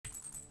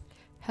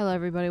Hello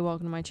everybody,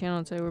 welcome to my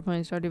channel. Today we're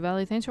playing Stardew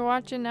Valley. Thanks for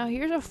watching. Now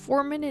here's a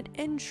 4-minute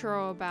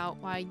intro about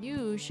why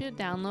you should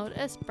download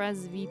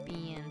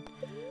ExpressVPN.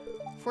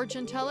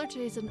 Fortune teller,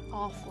 today's an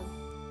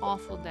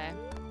awful day.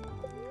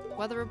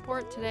 Weather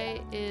report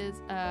today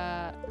is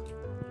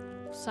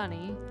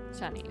sunny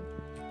with a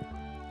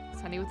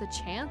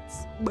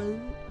chance. I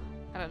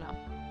don't know.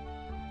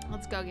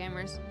 Let's go,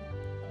 gamers.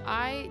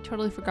 I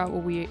totally forgot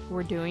what we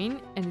were doing,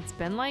 and it's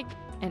been like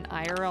an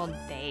IRL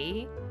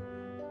day.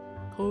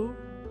 Oh.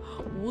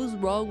 What's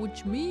wrong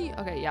with me?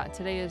 Okay, yeah,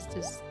 today is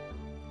just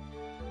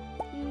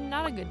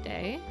not a good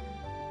day.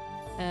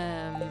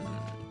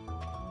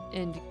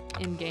 In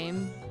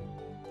game.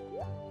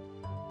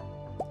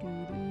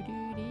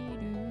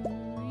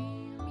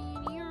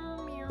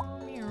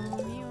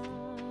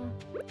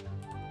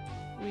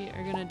 We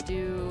are gonna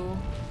do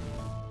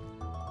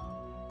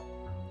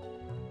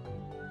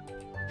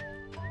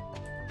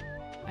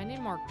I need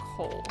more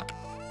coal.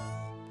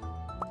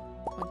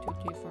 1, 2,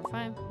 3, 4,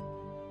 5.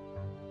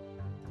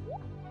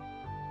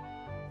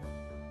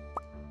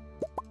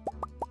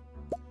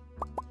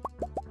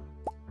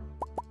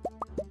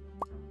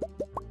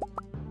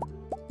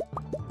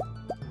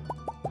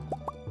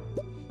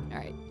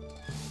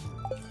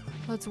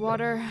 Let's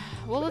water.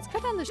 Well, let's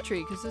cut down this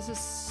tree because this is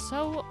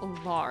so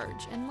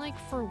large. And like,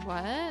 for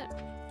what?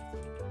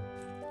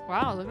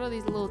 Wow, look at all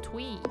these little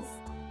trees.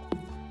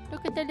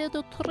 Look at the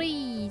little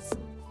trees.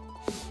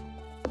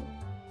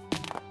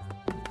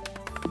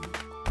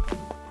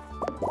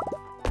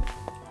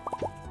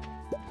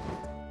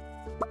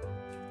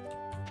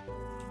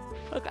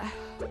 Okay.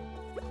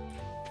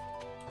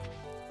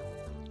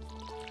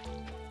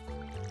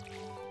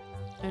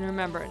 And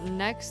remember,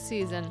 next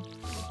season,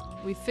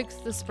 we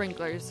fixed the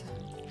sprinklers.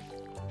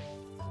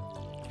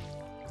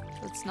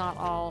 It's not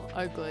all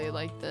ugly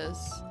like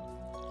this.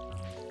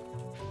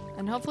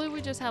 And hopefully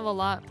we just have a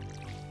lot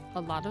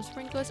of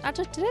sprinklers.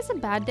 Actually, today's a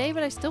bad day,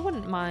 but I still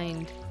wouldn't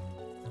mind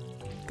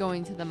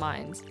going to the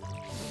mines.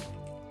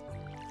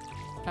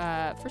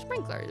 For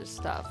sprinklers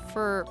stuff.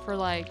 For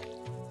like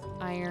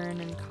iron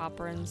and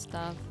copper and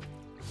stuff.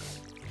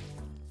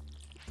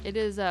 It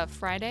is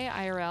Friday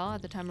IRL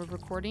at the time of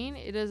recording.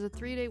 It is a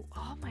 3-day.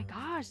 Oh my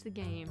gosh, the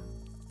game.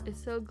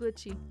 It's so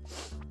glitchy.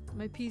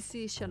 My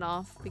PC shut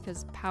off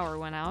because power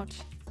went out.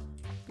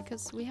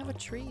 Because we have a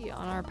tree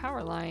on our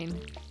power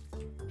line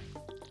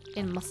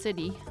in my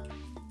city.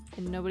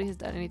 And nobody has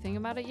done anything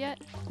about it yet.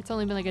 It's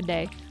only been like a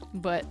day.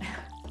 But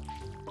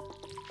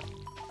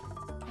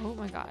oh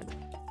my god.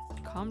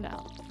 Calm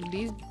down.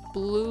 These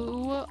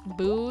blue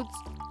boots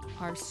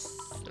are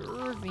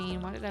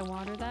serving. Why did I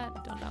water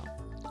that? Don't know.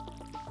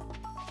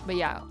 But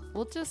yeah,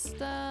 we'll just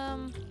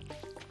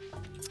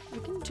we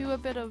can do a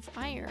bit of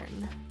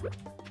iron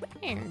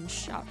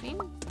shopping.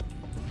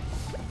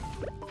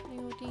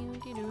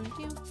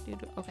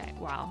 Okay,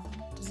 wow.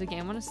 Does the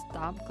game want to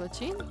stop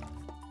glitching?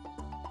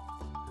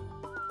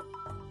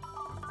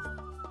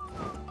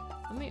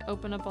 Let me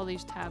open up all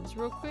these tabs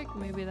real quick.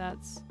 Maybe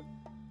that's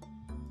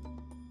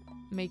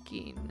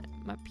making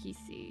my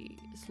PC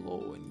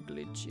slow and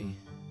glitchy.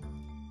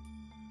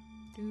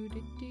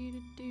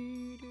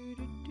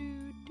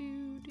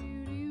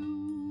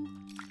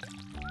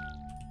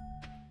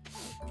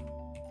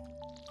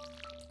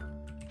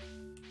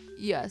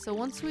 Yeah, so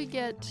once we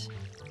get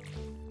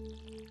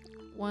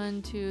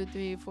 1, 2,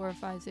 3, 4,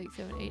 5, 6,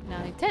 7, 8,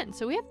 9, 10.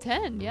 So we have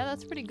 10. Yeah,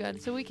 that's pretty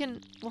good. So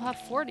we'll have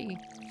 40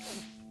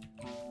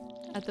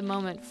 at the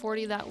moment.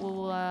 40 that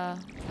will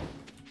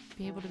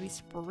be able to be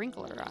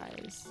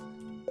sprinklerized.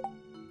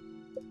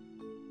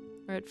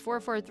 We're at 4,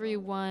 4, 3,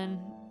 1.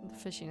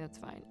 Fishing, that's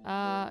fine.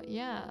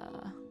 Yeah.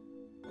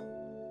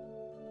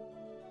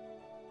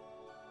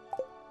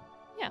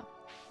 Yeah.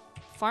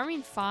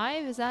 Farming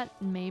 5, is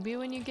that maybe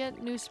when you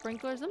get new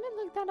sprinklers? Let me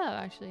look that up,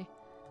 actually.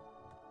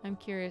 I'm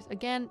curious.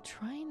 Again,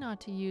 trying not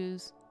to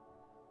use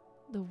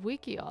the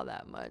wiki all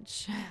that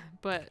much,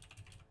 but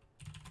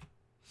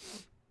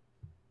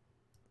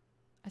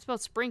I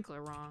spelled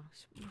sprinkler wrong.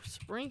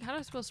 How do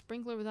I spell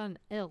sprinkler without an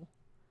L?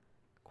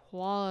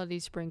 Quality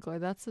sprinkler.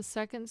 That's the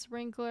second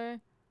sprinkler.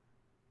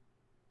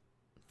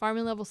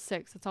 Farming level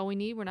 6. That's all we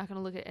need. We're not going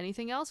to look at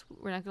anything else.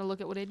 We're not going to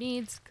look at what it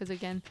needs because,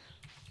 again,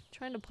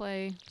 trying to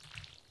play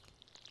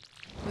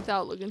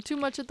without looking too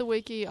much at the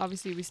wiki.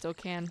 Obviously, we still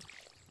can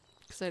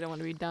because I don't want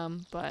to be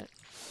dumb, but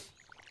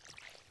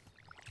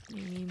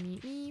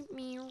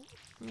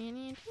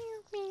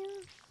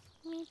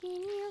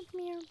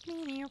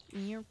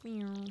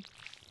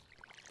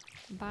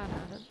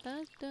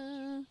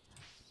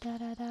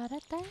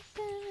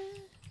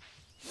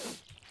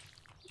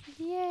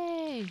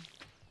yay!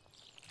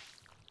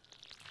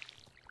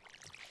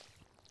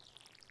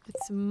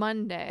 It's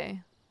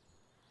Monday.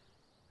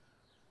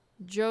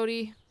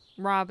 Jody,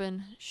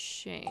 Robin,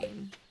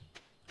 Shane.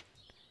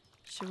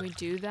 Should we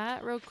do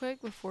that real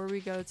quick before we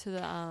go to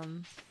the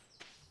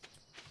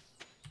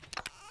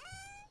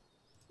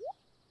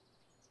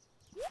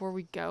before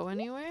we go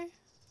anywhere?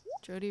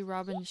 Jody,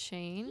 Robin,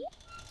 Shane.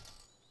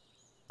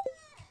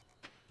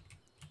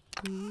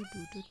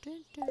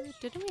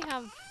 Didn't we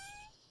have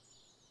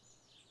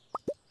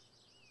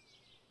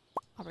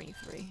I'll bring you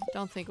 3.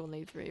 Don't think we'll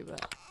need 3,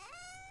 but...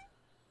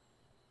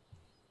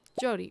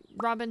 Jody,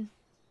 Robin.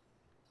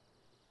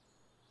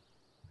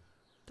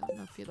 Don't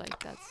know if you like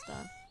that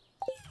stuff.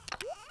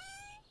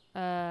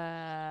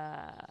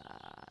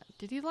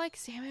 Did he like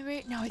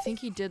salmonberry? No, I think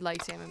he did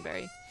like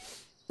salmonberry.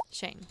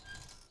 Shane.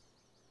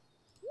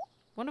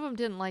 One of them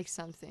didn't like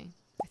something.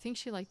 I think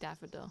she liked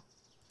daffodil.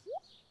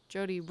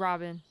 Jody,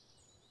 Robin.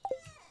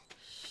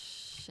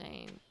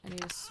 Shane. I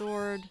need a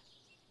sword.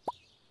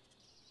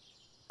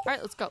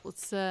 Alright, let's go.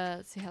 Let's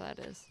see how that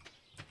is.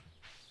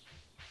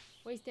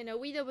 Wasting a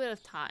wee little bit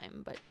of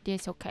time, but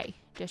that's okay.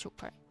 That's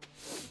okay.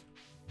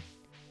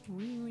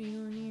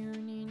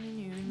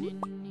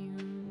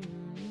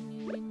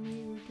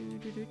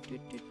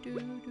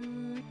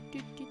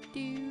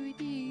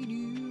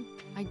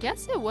 I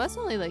guess it was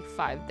only like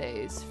 5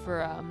 days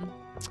for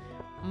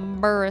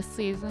burr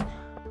season.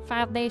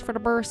 5 days for the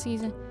burr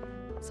season.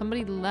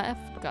 Somebody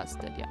left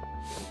Gusted, yeah.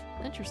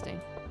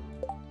 Interesting.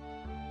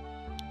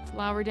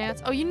 Flower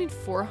dance. Oh, you need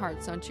 4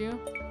 hearts, don't you?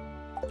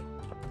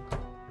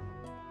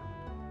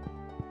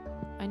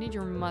 I need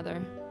your mother.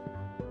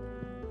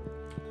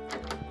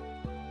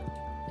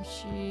 Is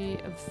she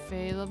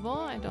available?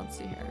 I don't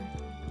see her.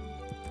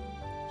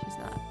 She's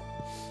not.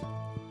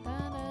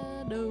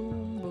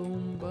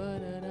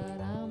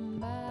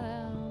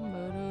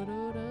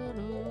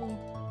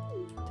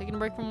 Taking a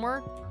break from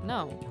work?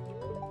 No.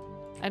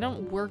 I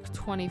don't work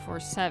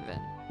 24/7.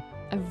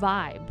 I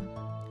vibe.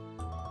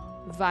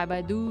 Vibe,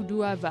 I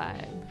do I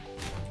vibe.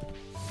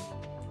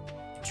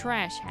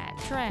 Trash hat,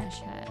 trash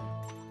hat.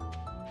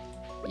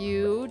 Do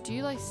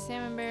you like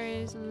salmon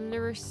berries,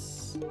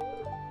 livers?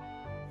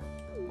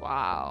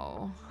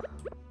 Wow.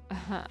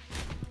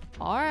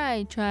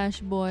 Alright, trash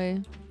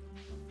boy.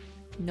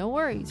 No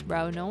worries,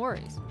 bro, no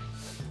worries.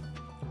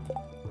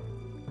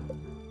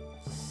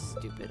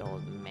 Stupid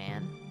old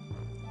man.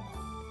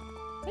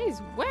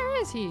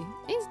 Where is he?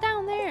 He's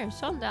down there.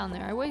 So down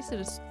there. I wasted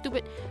a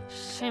stupid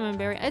salmon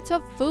berry. It's a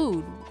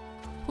food.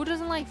 Who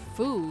doesn't like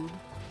food?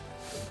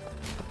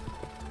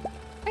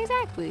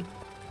 Exactly.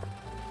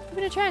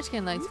 Even a trash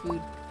can likes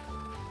food.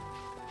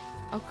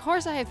 Of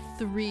course I have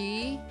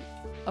 3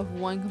 of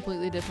one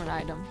completely different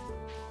item.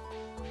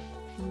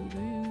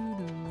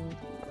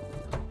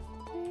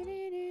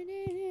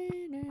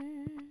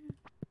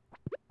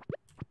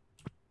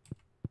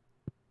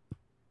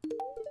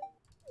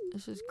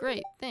 This is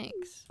great,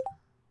 thanks.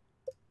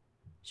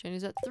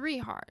 Shani's at 3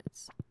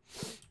 hearts.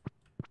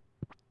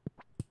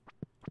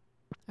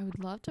 I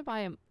would love to buy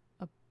him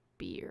a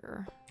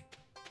beer.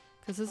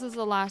 Because this is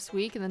the last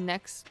week and the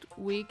next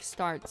week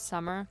starts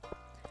summer.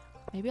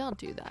 Maybe I'll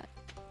do that.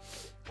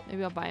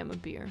 Maybe I'll buy him a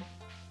beer.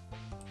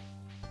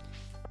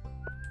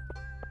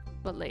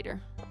 But later.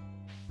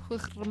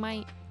 What?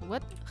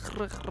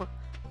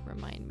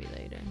 Remind me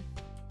later.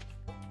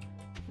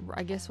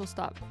 I guess we'll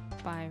stop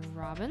by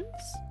Robin's.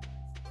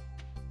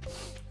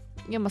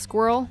 Give my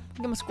squirrel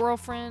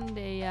friend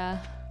a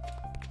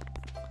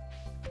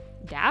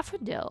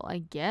daffodil, I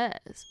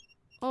guess.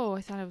 Oh,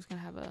 I thought I was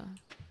gonna have a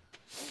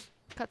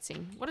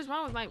cutscene. What is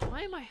wrong with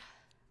why am I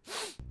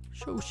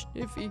so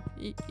sniffy?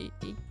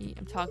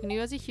 I'm talking to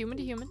you as a human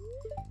to human.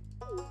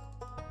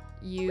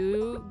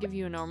 Give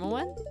you a normal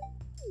one.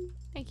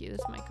 Thank you,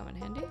 this might come in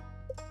handy.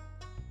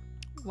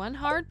 1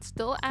 heart,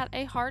 still at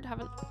a heart,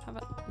 haven't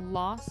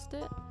lost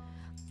it.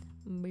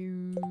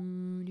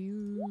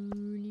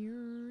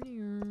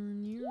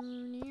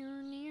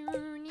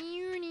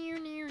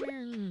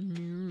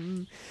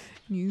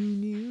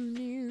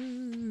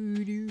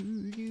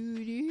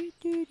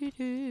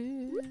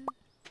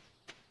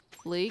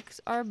 Flakes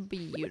are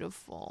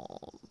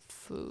beautiful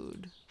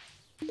food.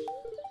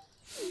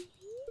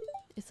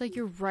 It's like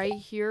you're right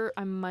here.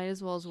 I might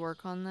as well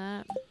work on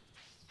that.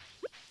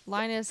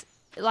 Linus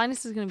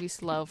is gonna be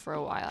slow for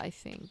a while, I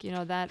think. You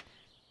know that.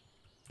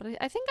 But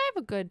I think I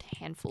have a good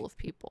handful of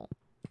people,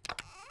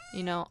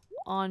 you know,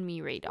 on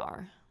me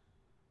radar.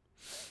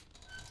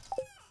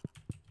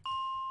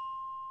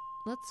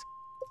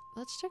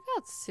 Let's check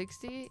out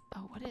 60.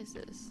 Oh, what is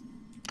this?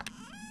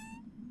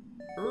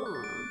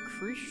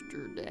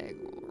 Christer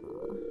Dagger.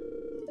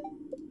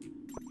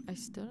 I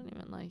still don't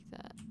even like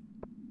that.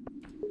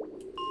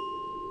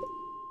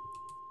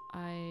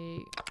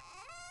 I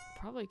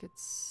probably could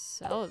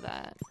sell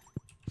that.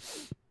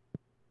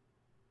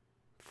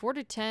 4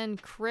 to 10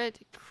 crit.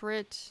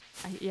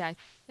 I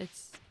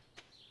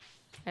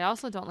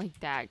also don't like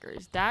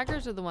daggers.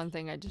 Daggers are the one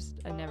thing I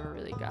never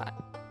really got.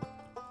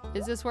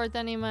 Is this worth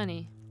any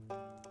money?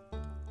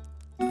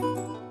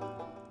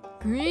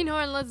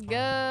 Greenhorn, let's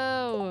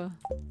go.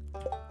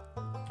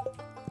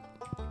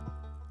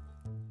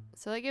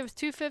 So that gives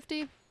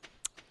 250.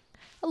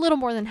 A little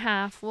more than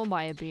half. We'll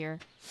buy a beer.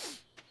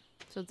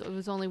 So it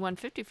was only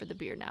 150 for the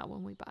beer now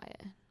when we buy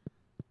it.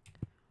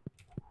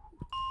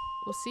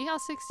 We'll see how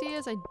 60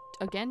 is. I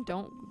again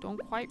don't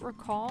quite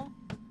recall.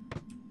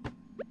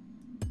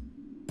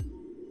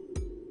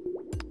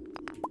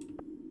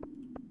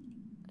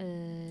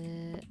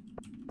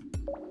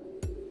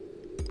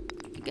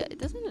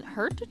 Doesn't it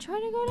hurt to try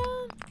to go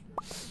down?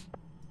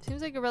 Seems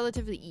seems like a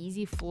relatively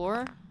easy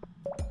floor.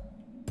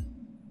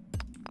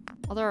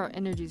 Although our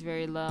energy is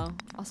very low.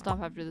 I'll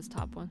stop after this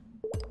top one.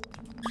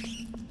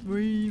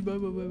 Bye bye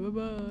bye bye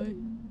bye.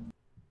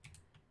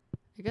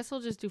 I guess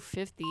we'll just do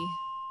 50.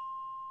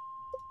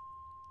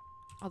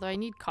 Although I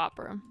need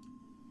copper.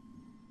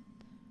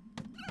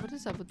 What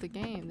is up with the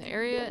game? The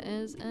area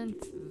is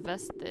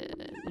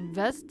invested.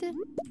 Invested?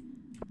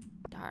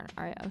 Darn.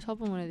 Alright, I was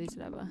hoping one of these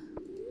would have a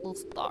little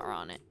star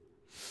on it.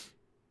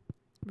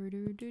 I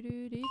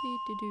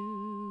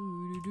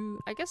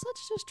guess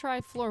let's just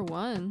try floor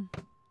 1.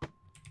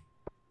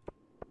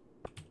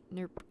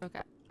 Nope.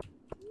 Okay.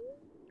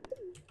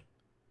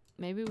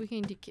 Maybe we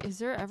can is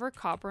there ever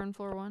copper in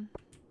floor 1?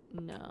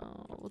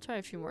 No. We'll try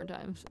a few more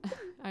times.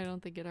 I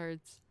don't think it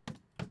hurts.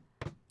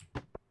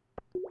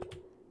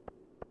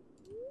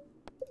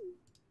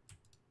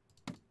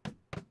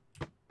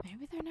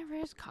 Maybe there never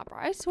is copper.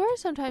 I swear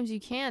sometimes you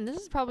can. This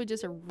is probably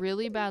just a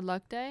really bad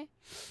luck day.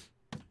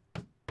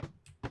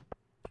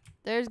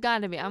 There's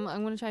gotta be. I'm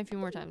gonna try a few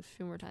more times.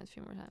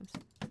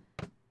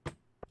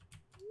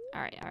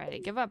 Alright,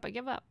 I give up.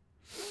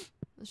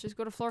 Let's just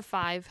go to floor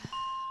 5.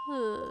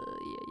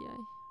 Yeah.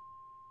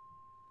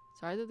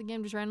 Sorry that the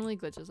game just randomly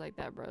glitches like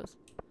that, bros.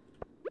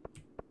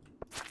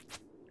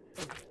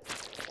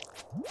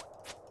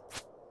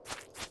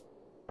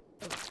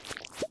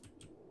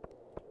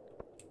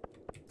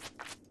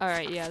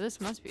 Alright, yeah,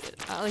 this must be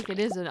it. Like, it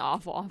is an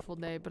awful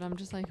day, but I'm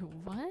just like,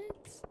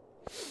 what?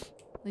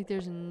 Like,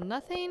 there's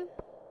nothing?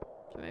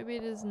 So maybe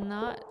it is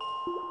not.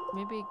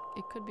 Maybe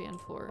it could be on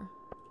floor.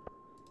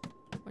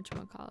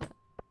 Whatchamacallit.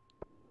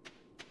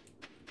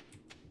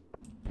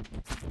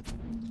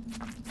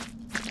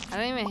 I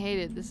don't even hate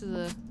it. This is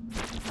a...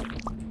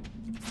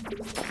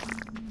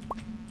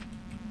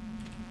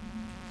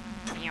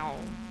 Meow.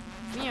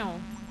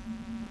 Meow.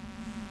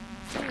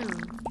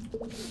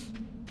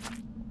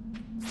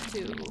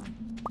 2.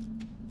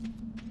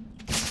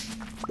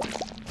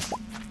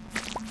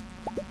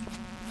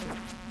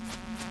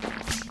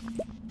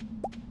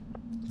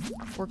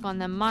 Work on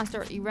the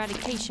monster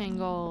eradication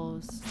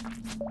goals.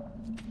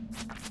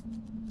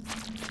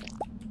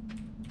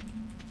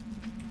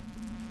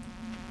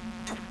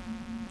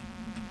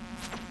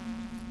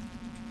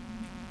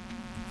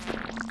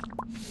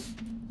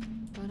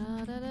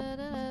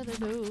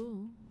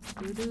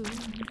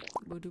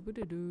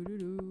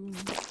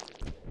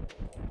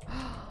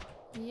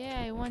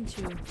 Yeah, I want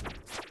you.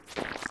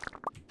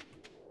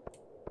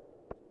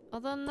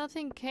 Although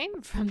nothing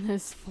came from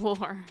this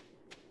floor.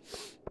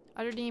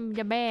 Other than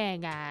the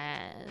bad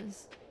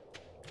guys.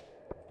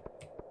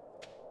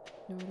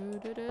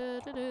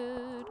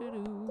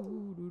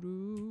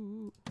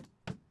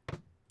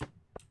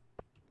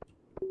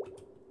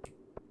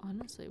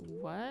 Honestly,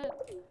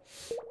 what?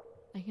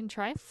 I can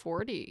try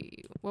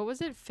 40. What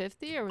was it,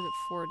 50 or was it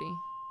 40? I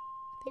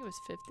think it was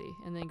 50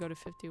 and then go to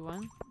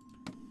 51.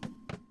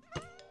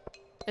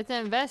 It's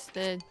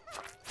invested.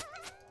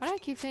 Why do I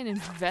keep saying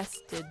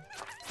invested?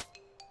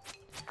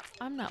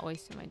 I'm not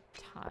wasting my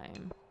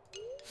time.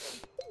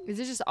 Is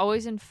it just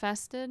always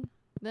infested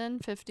then?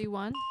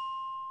 51?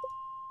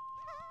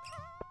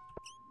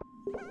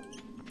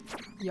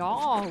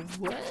 Y'all,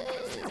 what?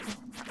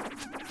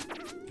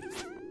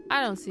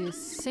 I don't see a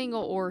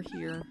single ore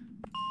here.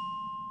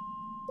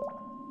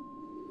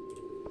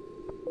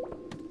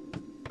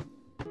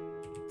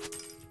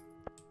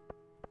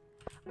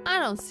 I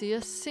don't see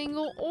a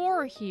single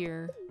ore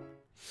here.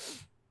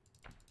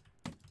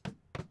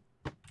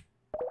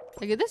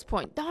 Like at this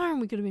point, darn,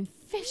 we could have been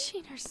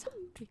fishing or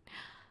something.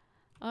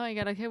 Oh my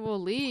god, okay,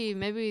 we'll leave.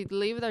 Maybe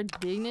leave with our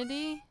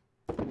dignity.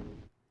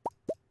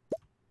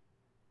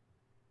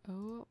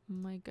 Oh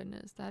my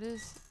goodness, that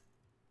is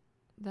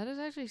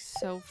actually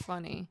so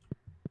funny.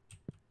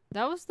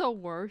 That was the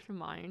worst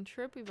mine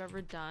trip we've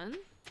ever done.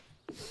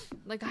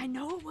 Like, I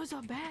know it was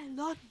a bad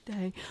luck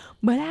day,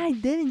 but I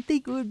didn't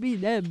think it would be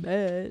that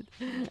bad.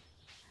 It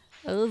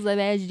was a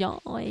bad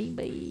joy,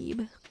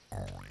 babe.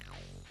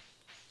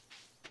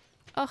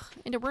 Ugh,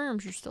 and the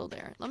worms are still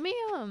there. Let me,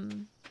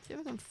 see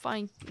if I can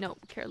find... No,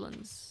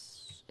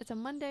 Carolyn's... It's a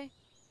Monday.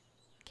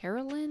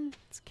 Carolyn?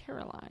 It's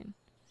Caroline.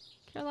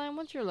 Caroline,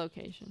 what's your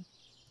location?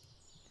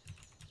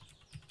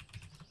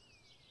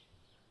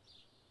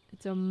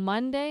 It's a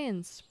Monday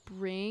in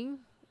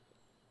spring.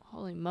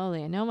 Holy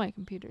moly, I know my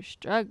computer's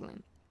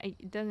struggling.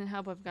 It doesn't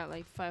help I've got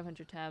like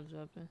 500 tabs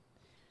open.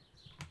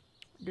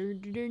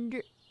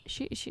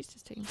 She's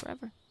just taking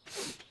forever.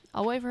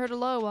 I'll wait for her to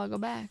load while I go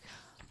back.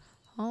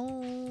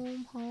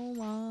 Home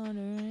on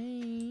the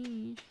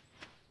range.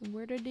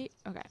 Where did it...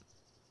 Okay.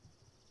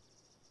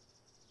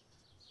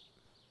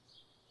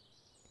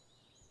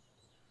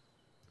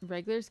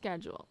 Regular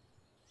schedule.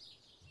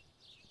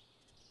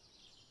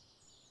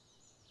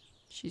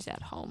 She's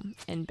at home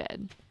in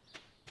bed.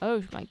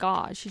 Oh my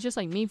god, she's just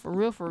like me for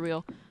real, for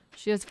real.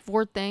 She has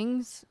 4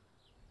 things,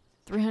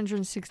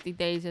 360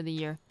 days of the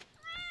year.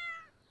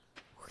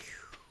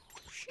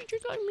 She's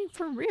just like me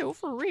for real,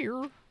 for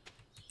real.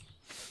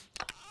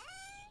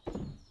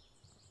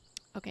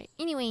 Okay,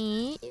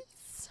 anyways.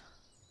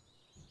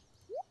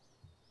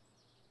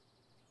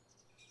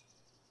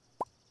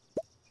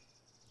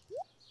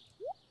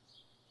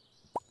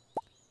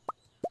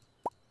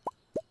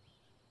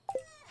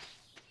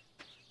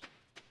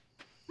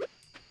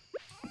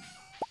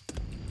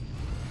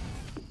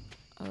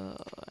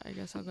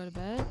 guess I'll go to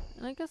bed.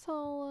 And I guess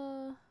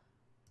I'll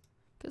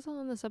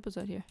end this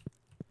episode here.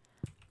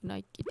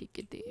 Night kitty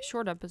kitty.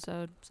 Short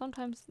episode.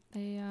 Sometimes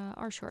they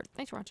are short.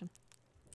 Thanks for watching.